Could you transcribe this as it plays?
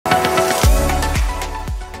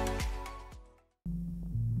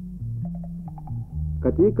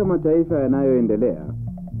Katika mataifa yanayoendelea,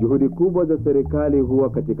 juhudi kubwa za serikali huwa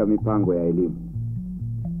katika mipango ya elimu.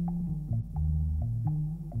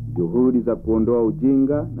 Juhudi za kuondoa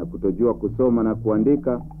ujinga na kutojua kusoma na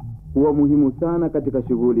kuandika huwa muhimu sana katika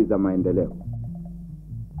shughuli za maendeleo.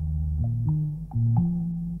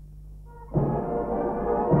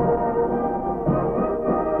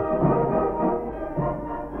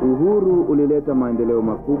 Uhuru ulileta maendeleo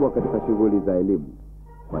makubwa katika shughuli za elimu.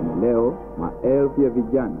 Kwani leo maelfu ya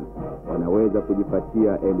vijana wanaweza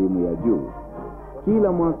kujipatia elimu ya juu.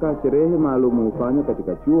 Kila mwaka sherehe maalum hufanywa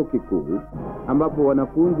katika chuo kikuu ambapo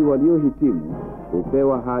wanafunzi waliohitimu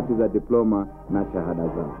hupewa hati za diploma na shahada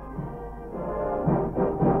zao.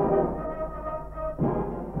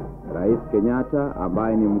 Rais Kenyatta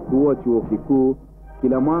ambaye ni mkuu wa chuo kikuu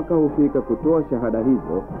kila mwaka hufika kutoa shahada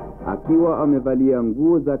hizo akiwa amevalia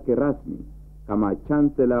nguo zake rasmi kama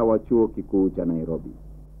chancellor wa chuo kikuu cha Nairobi.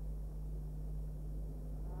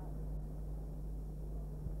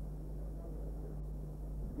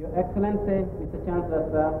 Your Excellency, Mr. Chancellor,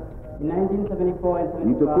 sir, in 1974 and 75,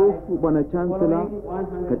 Mtukufu Bwana Chancellor,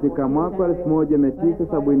 katika mwaka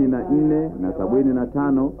 1974 na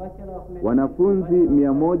 75, wanafunzi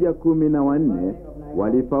 114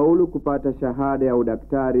 walifaulu kupata shahada ya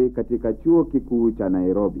udaktari katika chuo kikuu cha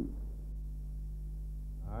Nairobi.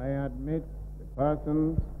 I admit the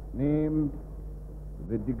persons named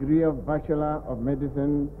the degree of Bachelor of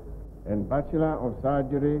Medicine and Bachelor of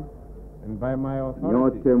Surgery.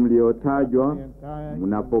 Nyote mliotajwa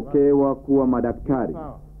mnapokewa kuwa madaktari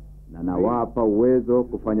na nawapa uwezo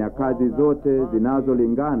kufanya kazi zote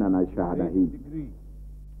zinazolingana na shahada hii.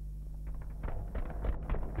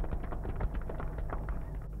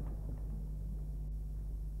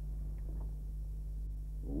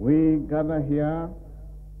 We gather here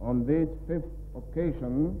on this 5th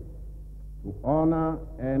occasion to honor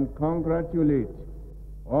and congratulate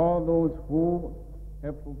all those who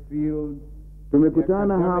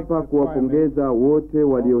Tumekutana hapa kuwapongeza wote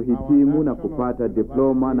waliohitimu na kupata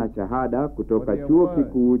diploma na shahada kutoka chuo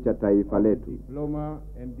kikuu cha taifa letu. Diploma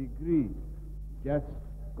and degree just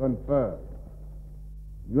conferred.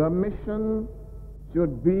 Your mission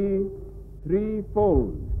should be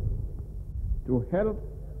threefold: to help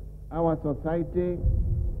our society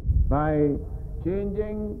by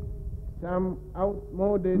changing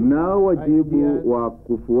mnao wajibu wa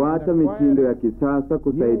kufuata mitindo ya kisasa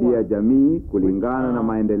kusaidia jamii kulingana na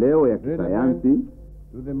maendeleo ya kisayansi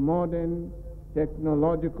to the modern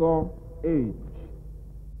technological age,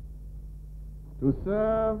 to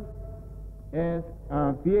serve as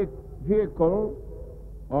a vehicle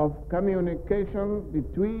of communication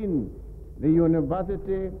between the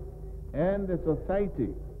university and the society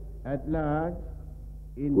at large,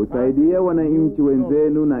 kusaidia wananchi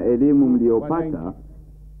wenzenu na elimu mliopata,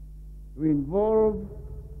 to involve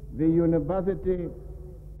the university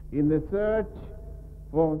in the search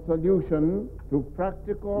for solution to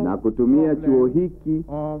practical, na kutumia chuo hiki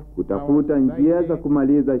kutafuta njia za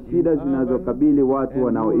kumaliza shida zinazokabili watu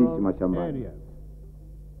wanaoishi mashambani.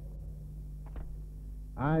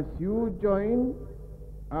 As you join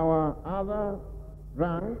our other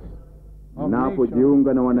ranks,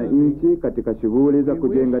 mnapojiunga na wananchi katika shughuli za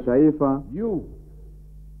kujenga taifa,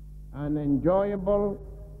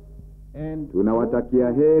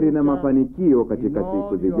 tunawatakia heri na mafanikio katika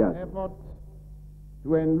siku zijazo.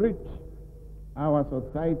 To enrich our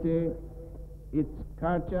society, its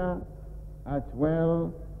culture, as well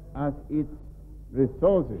as its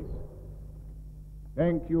resources.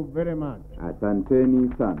 Thank you very much. Asanteni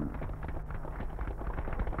sana.